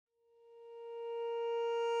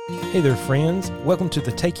Hey there, friends. Welcome to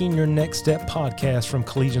the Taking Your Next Step podcast from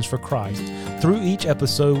Collegians for Christ. Through each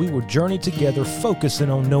episode, we will journey together focusing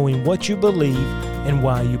on knowing what you believe and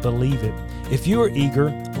why you believe it. If you are eager,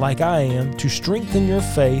 like I am, to strengthen your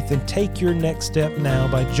faith and take your next step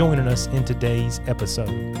now by joining us in today's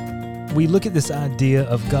episode. We look at this idea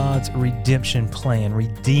of God's redemption plan,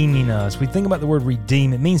 redeeming us. We think about the word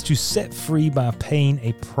redeem. It means to set free by paying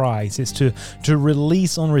a price. It's to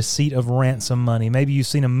release on receipt of ransom money. Maybe you've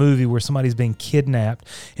seen a movie where somebody's been kidnapped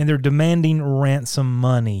and they're demanding ransom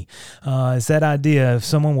money. It's that idea. If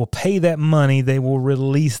someone will pay that money, they will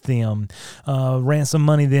release them. Ransom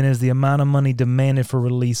money then is the amount of money demanded for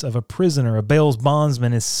release of a prisoner. A bail's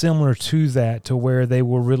bondsman is similar to that, to where they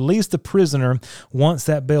will release the prisoner once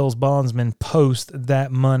that bail's bondsman post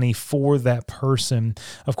that money for that person,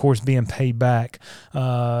 of course, being paid back,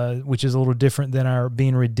 which is a little different than our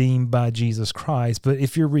being redeemed by Jesus Christ. But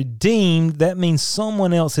if you're redeemed, that means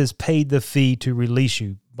someone else has paid the fee to release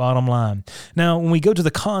you. Bottom line. Now, when we go to the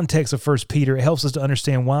context of 1 Peter, it helps us to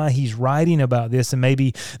understand why he's writing about this and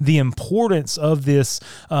maybe the importance of this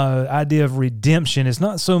idea of redemption. It's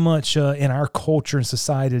not so much in our culture and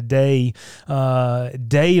society today,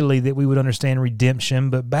 daily, that we would understand redemption,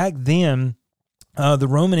 but back then, the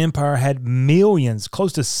Roman Empire had millions,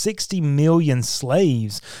 close to 60 million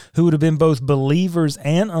slaves who would have been both believers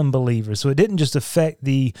and unbelievers. So it didn't just affect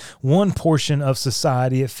the one portion of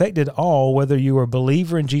society, it affected all, whether you were a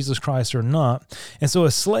believer in Jesus Christ or not. And so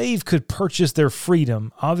a slave could purchase their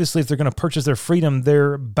freedom. Obviously, if they're going to purchase their freedom,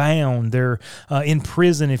 they're bound, they're in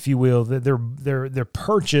prison, if you will. They're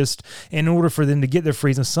purchased in order for them to get their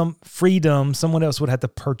freedom. Someone else would have to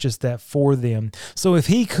purchase that for them. So if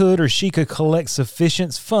he could or she could collect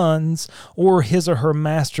sufficient funds, or his or her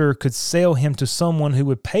master could sell him to someone who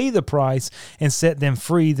would pay the price and set them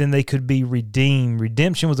free, then they could be redeemed.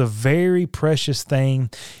 Redemption was a very precious thing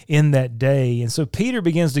in that day. And so Peter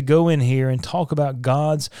begins to go in here and talk about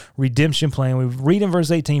God's redemption plan. We read in verse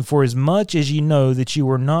 18, "For as much as you know that you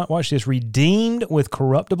were not," watch this, "redeemed with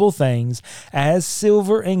corruptible things, as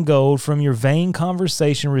silver and gold from your vain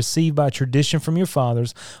conversation received by tradition from your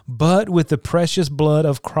fathers, but with the precious blood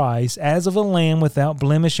of Christ, as of a lamb without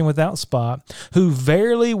blemish and without spot, who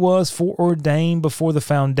verily was foreordained before the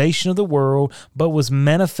foundation of the world, but was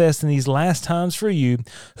manifest in these last times for you,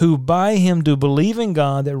 who by him do believe in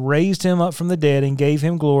God that raised him up from the dead and gave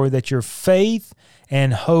him glory, that your faith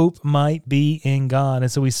and hope might be in God." And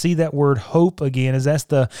so we see that word hope again, as that's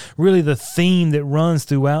really the theme that runs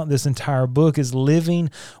throughout this entire book, is living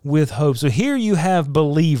with hope. So here you have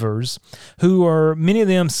believers who are, many of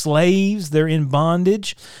them, slaves. They're in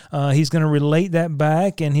bondage. He's going to relate that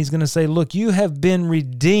back, and he's going to say, look, you have been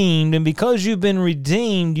redeemed, and because you've been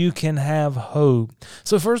redeemed, you can have hope.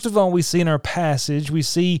 So first of all, we see in our passage, we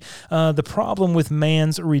see the problem with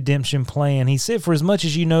man's redemption plan. He said, "For as much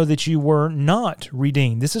as you know that you were not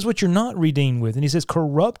redeemed." This is what you're not redeemed with. And he says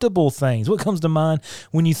corruptible things. What comes to mind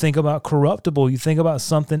when you think about corruptible? You think about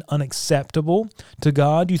something unacceptable to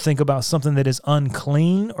God. You think about something that is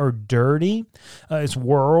unclean or dirty. It's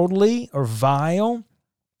worldly or vile.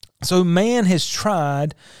 So man has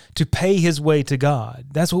tried to pay his way to God.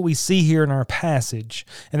 That's what we see here in our passage.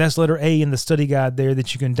 And that's letter A in the study guide there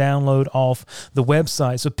that you can download off the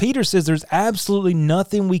website. So Peter says there's absolutely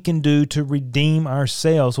nothing we can do to redeem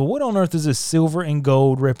ourselves. Well, what on earth does this silver and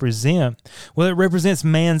gold represent? Well, it represents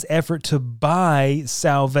man's effort to buy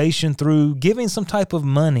salvation through giving some type of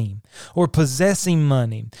money or possessing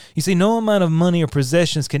money. You see, no amount of money or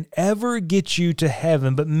possessions can ever get you to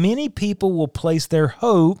heaven, but many people will place their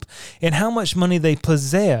hope in how much money they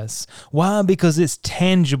possess. Why? Because it's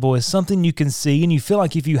tangible. It's something you can see, and you feel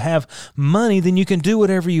like if you have money, then you can do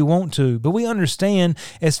whatever you want to. But we understand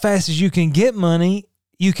as fast as you can get money,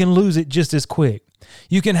 you can lose it just as quick.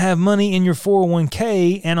 You can have money in your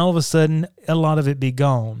 401k and all of a sudden a lot of it be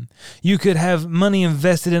gone. You could have money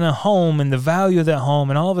invested in a home and the value of that home,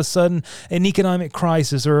 and all of a sudden an economic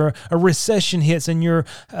crisis or a recession hits and your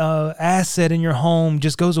asset in your home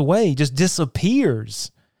just goes away, just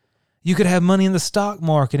disappears. You could have money in the stock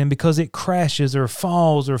market, and because it crashes or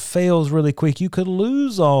falls or fails really quick, you could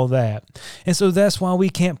lose all that. And so that's why we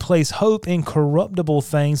can't place hope in corruptible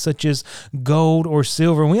things such as gold or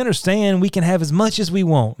silver. And we understand we can have as much as we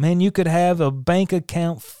want. Man, you could have a bank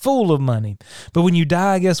account full of money, but when you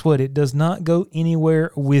die, guess what? It does not go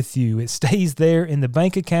anywhere with you. It stays there in the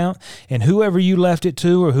bank account, and whoever you left it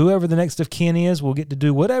to or whoever the next of kin is will get to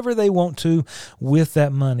do whatever they want to with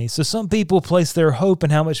that money. So some people place their hope in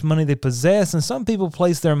how much money they possess, and some people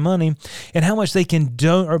place their money in how much they can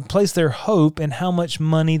place their hope in how much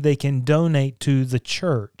money they can donate to the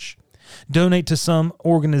church. Donate to some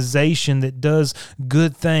organization that does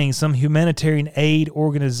good things, some humanitarian aid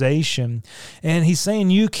organization. And he's saying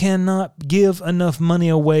you cannot give enough money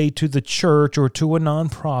away to the church or to a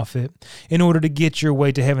nonprofit in order to get your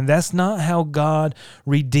way to heaven. That's not how God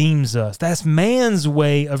redeems us. That's man's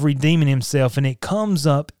way of redeeming himself, and it comes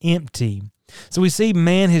up empty. So we see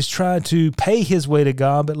man has tried to pay his way to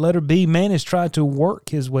God, but letter B, man has tried to work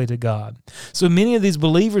his way to God. So many of these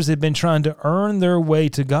believers have been trying to earn their way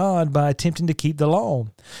to God by attempting to keep the law.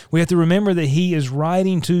 We have to remember that he is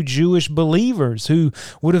writing to Jewish believers who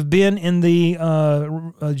would have been in the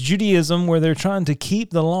Judaism where they're trying to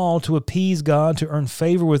keep the law to appease God, to earn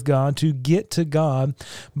favor with God, to get to God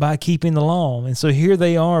by keeping the law. And so here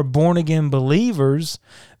they are, born-again believers,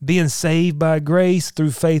 being saved by grace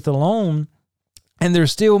through faith alone, and they're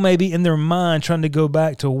still maybe in their mind trying to go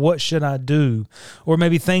back to what should I do? Or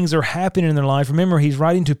maybe things are happening in their life. Remember, he's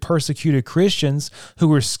writing to persecuted Christians who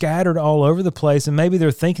were scattered all over the place, and maybe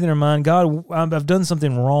they're thinking in their mind, God, I've done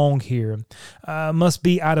something wrong here. I must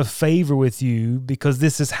be out of favor with you because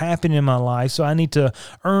this is happening in my life, so I need to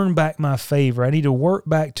earn back my favor. I need to work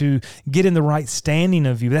back to get in the right standing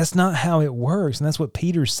of you. That's not how it works, and that's what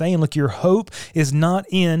Peter's saying. Look, your hope is not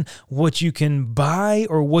in what you can buy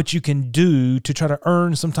or what you can do to try to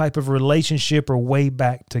earn some type of relationship or way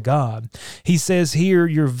back to God. He says here,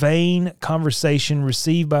 your vain conversation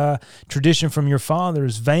received by tradition from your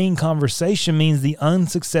fathers. Vain conversation means the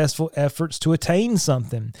unsuccessful efforts to attain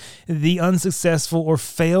something, the unsuccessful or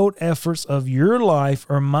failed efforts of your life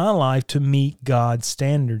or my life to meet God's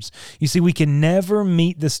standards. You see, we can never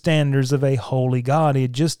meet the standards of a holy God. He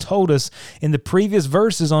had just told us in the previous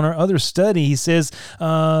verses on our other study, he says,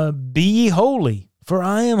 be ye holy, for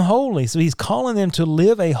I am holy. So he's calling them to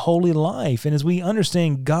live a holy life. And as we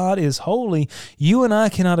understand God is holy, you and I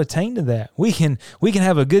cannot attain to that. We can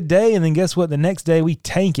have a good day, and then guess what? The next day we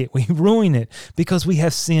tank it. We ruin it because we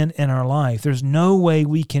have sin in our life. There's no way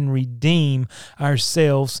we can redeem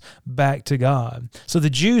ourselves back to God. So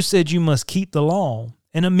the Jews said you must keep the law.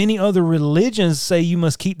 And many other religions say you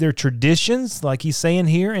must keep their traditions, like he's saying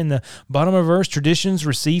here in the bottom of the verse, traditions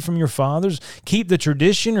received from your fathers. Keep the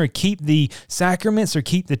tradition, or keep the sacraments, or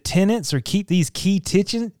keep the tenets, or keep these key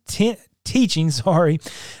teachings,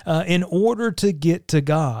 in order to get to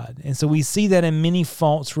God. And so we see that in many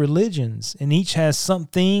false religions, and each has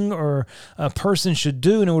something or a person should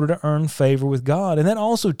do in order to earn favor with God. And that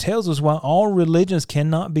also tells us why all religions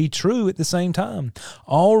cannot be true at the same time.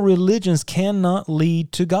 All religions cannot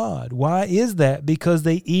lead to God. Why is that? Because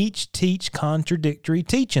they each teach contradictory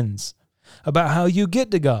teachings about how you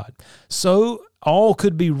get to God. So all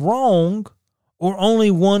could be wrong, or only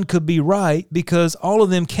one could be right, because all of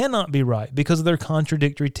them cannot be right because of their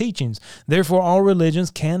contradictory teachings. Therefore, all religions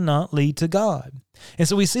cannot lead to God. And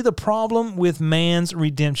so we see the problem with man's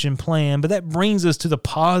redemption plan, but that brings us to the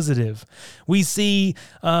positive. We see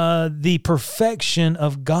the perfection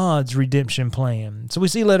of God's redemption plan. So we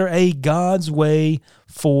see letter A, God's way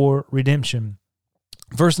for redemption.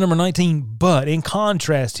 Verse number 19, but in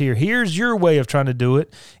contrast here, here's your way of trying to do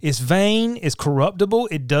it. It's vain, it's corruptible,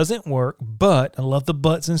 it doesn't work, but, I love the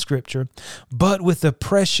buts in Scripture, but with the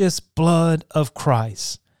precious blood of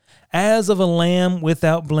Christ, as of a lamb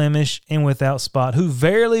without blemish and without spot, who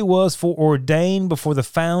verily was foreordained before the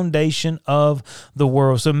foundation of the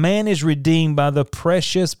world. So man is redeemed by the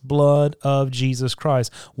precious blood of Jesus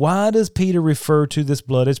Christ. Why does Peter refer to this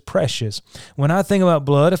blood as precious? When I think about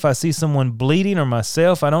blood, if I see someone bleeding or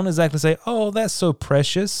myself, I don't exactly say, oh, that's so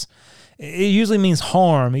precious. It usually means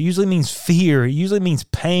harm. It usually means fear. It usually means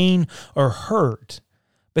pain or hurt.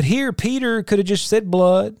 But here, Peter could have just said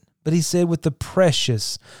blood, but he said with the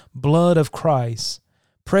precious blood of Christ.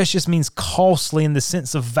 Precious means costly in the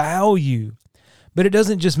sense of value. But it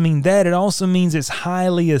doesn't just mean that. It also means it's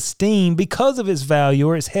highly esteemed because of its value,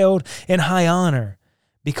 or it's held in high honor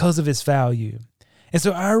because of its value. And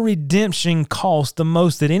so our redemption cost the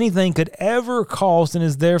most that anything could ever cost, and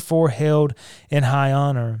is therefore held in high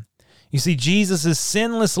honor. You see, Jesus'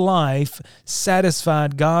 sinless life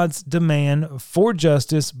satisfied God's demand for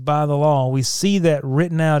justice by the law. We see that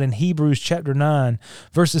written out in Hebrews chapter 9,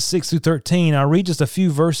 verses 6 through 13. I'll read just a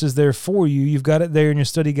few verses there for you. You've got it there in your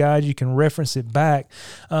study guide. You can reference it back.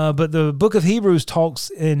 But the book of Hebrews talks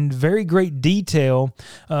in very great detail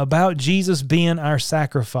about Jesus being our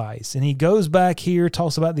sacrifice. And he goes back here,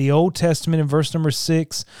 talks about the Old Testament in verse number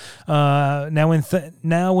 6.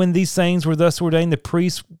 Now when these things were thus ordained, the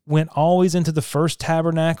priests went always into the first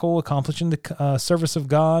tabernacle, accomplishing the service of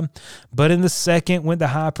God. But in the second went the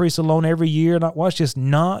high priest alone every year, watch this,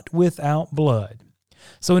 not without blood.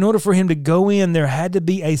 So in order for him to go in, there had to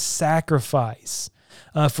be a sacrifice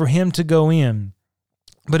for him to go in.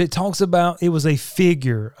 But it talks about it was a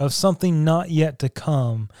figure of something not yet to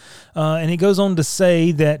come. And it goes on to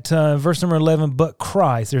say that verse number 11, but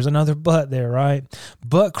Christ, there's another but there, right?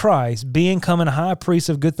 But Christ, being come a high priest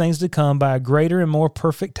of good things to come by a greater and more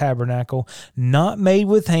perfect tabernacle, not made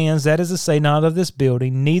with hands, that is to say, not of this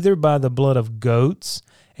building, neither by the blood of goats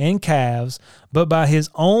and calves, but by his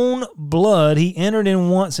own blood he entered in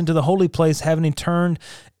once into the holy place, having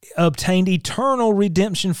obtained eternal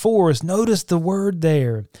redemption for us. Notice the word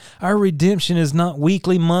there. Our redemption is not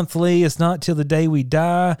weekly, monthly. It's not till the day we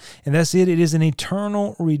die, and that's it. It is an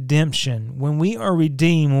eternal redemption. When we are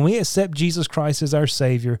redeemed, when we accept Jesus Christ as our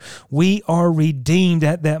Savior, we are redeemed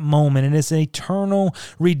at that moment, and it's an eternal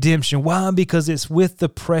redemption. Why? Because it's with the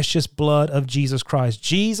precious blood of Jesus Christ.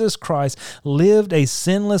 Jesus Christ lived a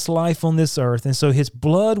sinless life on this earth, and so his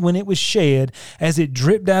blood, when it was shed, as it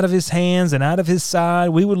dripped out of his hands and out of his side,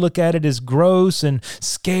 we would look at it as gross and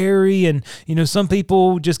scary, and some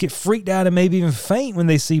people just get freaked out and maybe even faint when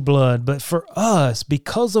they see blood. But for us,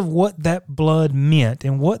 because of what that blood meant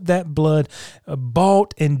and what that blood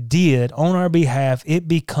bought and did on our behalf, it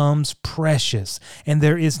becomes precious, and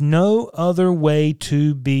there is no other way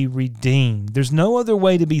to be redeemed. There's no other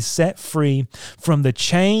way to be set free from the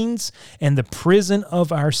chains and the prison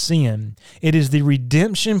of our sin. It is the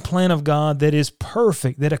redemption plan of God that is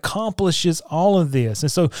perfect, that accomplishes all of this.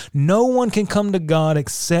 And so no one can come to God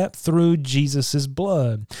except through Jesus'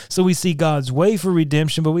 blood. So we see God's way for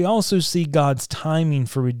redemption, but we also see God's timing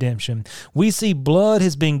for redemption. We see blood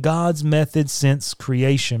has been God's method since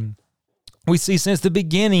creation. We see since the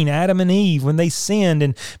beginning, Adam and Eve, when they sinned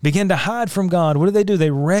and began to hide from God, what do?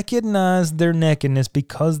 They recognized their nakedness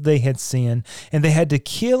because they had sinned, and they had to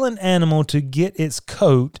kill an animal to get its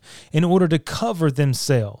coat in order to cover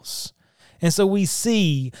themselves. And so we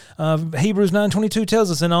see Hebrews 9:22 tells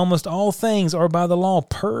us, and almost all things are by the law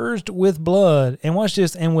purged with blood. And watch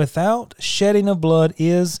this, and without shedding of blood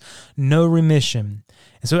is no remission.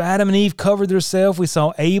 And so Adam and Eve covered themselves. We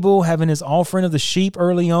saw Abel having his offering of the sheep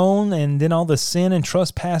early on, and then all the sin and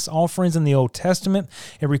trespass offerings in the Old Testament.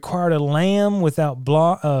 It required a lamb without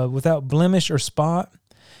blemish or spot.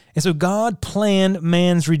 And so God planned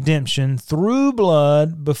man's redemption through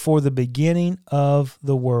blood before the beginning of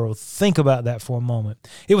the world. Think about that for a moment.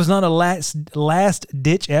 It was not a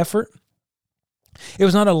last-ditch effort. It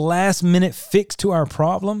was not a last-minute fix to our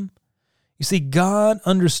problem. You see, God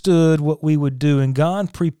understood what we would do, and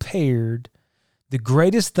God prepared the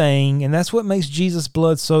greatest thing, and that's what makes Jesus'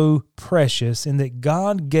 blood so precious, in that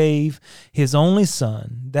God gave his only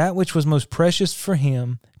Son, that which was most precious for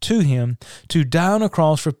him, to die on a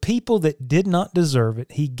cross for people that did not deserve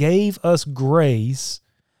it. He gave us grace.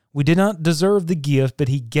 We did not deserve the gift, but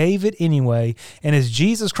he gave it anyway. And as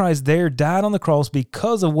Jesus Christ there died on the cross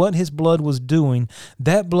because of what his blood was doing,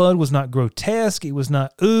 that blood was not grotesque. It was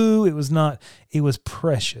not it was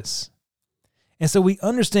precious. And so we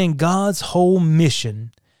understand God's whole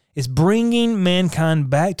mission is bringing mankind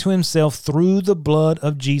back to himself through the blood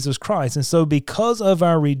of Jesus Christ. And so because of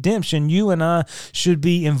our redemption, you and I should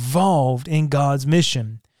be involved in God's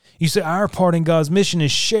mission. You see, our part in God's mission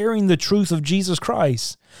is sharing the truth of Jesus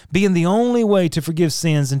Christ, being the only way to forgive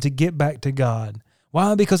sins and to get back to God.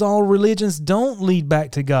 Why? Because all religions don't lead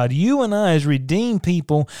back to God. You and I, as redeemed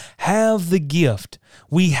people, have the gift.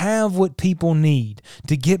 We have what people need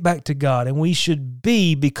to get back to God, and we should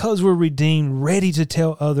be, because we're redeemed, ready to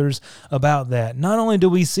tell others about that. Not only do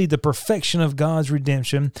we see the perfection of God's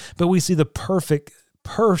redemption, but we see the purpose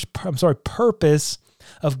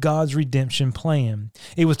of God's redemption plan.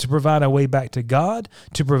 It was to provide a way back to God,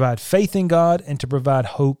 to provide faith in God, and to provide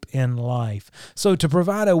hope in life. So to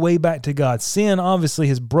provide a way back to God, sin obviously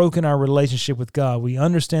has broken our relationship with God. We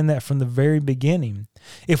understand that from the very beginning.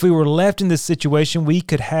 If we were left in this situation, we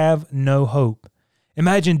could have no hope.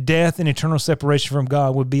 Imagine death and eternal separation from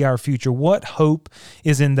God would be our future. What hope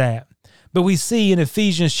is in that? But we see in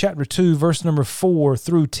Ephesians chapter 2, verse number 4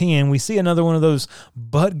 through 10, we see another one of those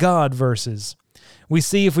but God verses. We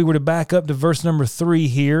see, if we were to back up to verse number 3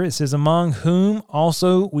 here, it says, among whom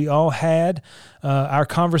also we all had our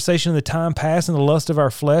conversation in the time past in the lust of our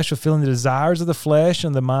flesh, fulfilling the desires of the flesh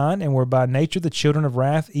and the mind, and were by nature the children of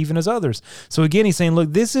wrath, even as others. So again, he's saying,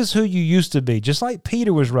 look, this is who you used to be, just like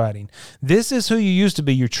Peter was writing. This is who you used to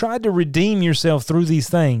be. You tried to redeem yourself through these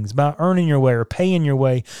things by earning your way or paying your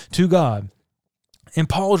way to God. And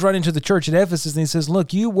Paul's writing to the church at Ephesus, and he says,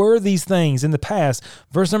 look, you were these things in the past.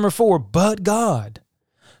 Verse number 4, but God,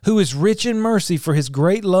 who is rich in mercy for his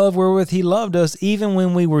great love wherewith he loved us, even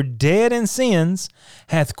when we were dead in sins,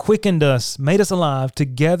 hath quickened us, made us alive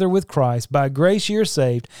together with Christ. By grace ye are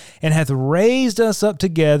saved, and hath raised us up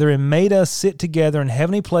together and made us sit together in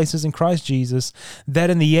heavenly places in Christ Jesus, that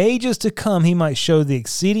in the ages to come he might show the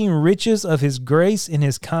exceeding riches of his grace in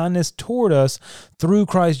his kindness toward us through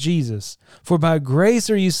Christ Jesus. For by grace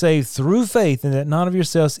are you saved through faith, and that not of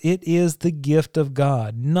yourselves, it is the gift of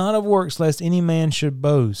God, not of works, lest any man should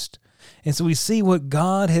boast. And so we see what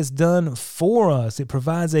God has done for us. It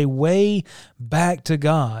provides a way back to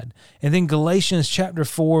God. And then Galatians chapter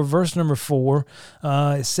 4, verse number 4,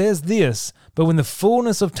 it says this, but when the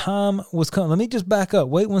fullness of time was come, let me just back up.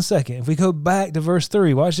 Wait one second. If we go back to verse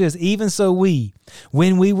 3, watch this. Even so we,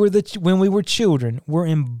 when we were children, were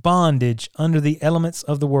in bondage under the elements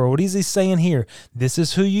of the world. What is he saying here? This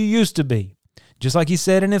is who you used to be. Just like he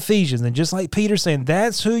said in Ephesians, and just like Peter saying,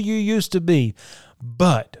 that's who you used to be.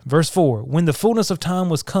 But, verse 4, when the fullness of time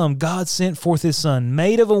was come, God sent forth his Son,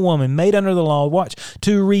 made of a woman, made under the law, watch,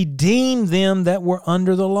 to redeem them that were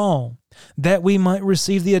under the law, that we might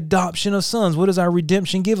receive the adoption of sons. What does our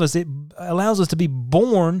redemption give us? It allows us to be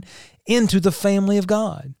born into the family of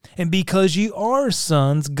God. And because you are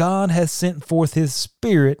sons, God has sent forth his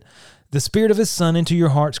Spirit, the Spirit of his Son, into your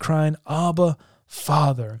hearts, crying, Abba,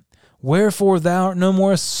 Father. Wherefore thou art no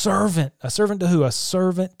more a servant. A servant to who? A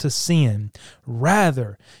servant to sin.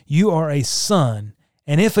 Rather, you are a son,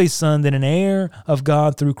 and if a son, then an heir of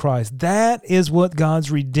God through Christ. That is what God's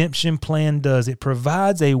redemption plan does. It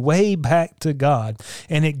provides a way back to God,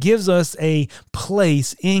 and it gives us a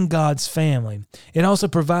place in God's family. It also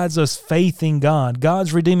provides us faith in God.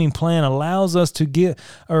 God's redeeming plan allows us or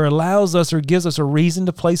gives us a reason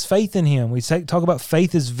to place faith in him. We talk about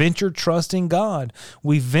faith as venture trust in God.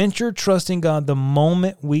 We venture trust in God the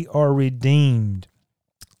moment we are redeemed.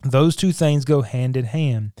 Those two things go hand in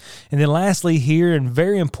hand. And then lastly here, and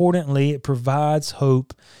very importantly, it provides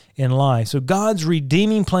hope in life. So God's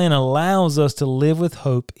redeeming plan allows us to live with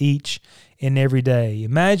hope each and every day.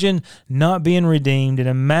 Imagine not being redeemed, and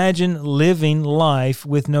imagine living life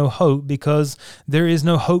with no hope, because there is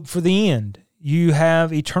no hope for the end. You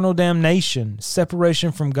have eternal damnation,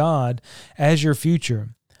 separation from God as your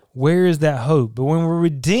future. Where is that hope? But when we're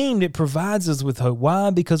redeemed, it provides us with hope. Why?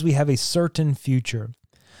 Because we have a certain future.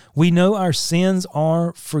 We know our sins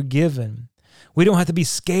are forgiven. We don't have to be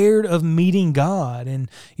scared of meeting God.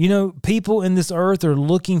 And, people in this earth are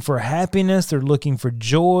looking for happiness, they're looking for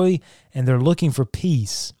joy, and they're looking for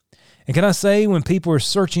peace. And can I say, when people are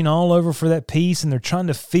searching all over for that peace and they're trying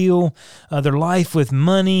to fill their life with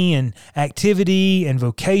money and activity and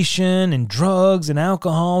vocation and drugs and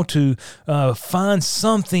alcohol to find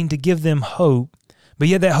something to give them hope, but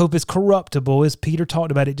yet that hope is corruptible, as Peter talked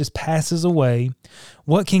about, it just passes away.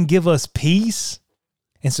 What can give us peace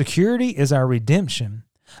and security is our redemption,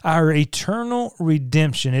 our eternal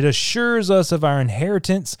redemption. It assures us of our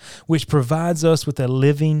inheritance, which provides us with a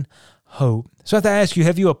living hope. So I have to ask you,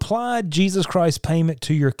 have you applied Jesus Christ's payment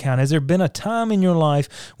to your account? Has there been a time in your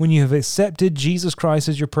life when you have accepted Jesus Christ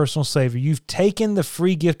as your personal Savior? You've taken the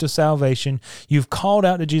free gift of salvation. You've called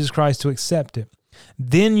out to Jesus Christ to accept it.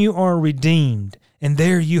 Then you are redeemed. And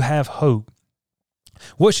there you have hope.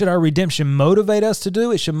 What should our redemption motivate us to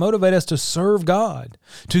do? It should motivate us to serve God,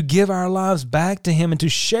 to give our lives back to him, and to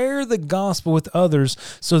share the gospel with others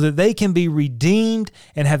so that they can be redeemed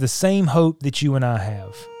and have the same hope that you and I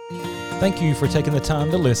have. Thank you for taking the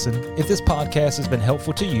time to listen. If this podcast has been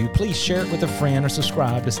helpful to you, please share it with a friend or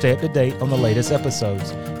subscribe to stay up to date on the latest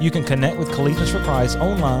episodes. You can connect with Collegians for Christ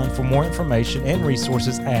online for more information and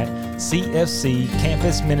resources at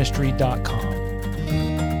cfccampusministry.com.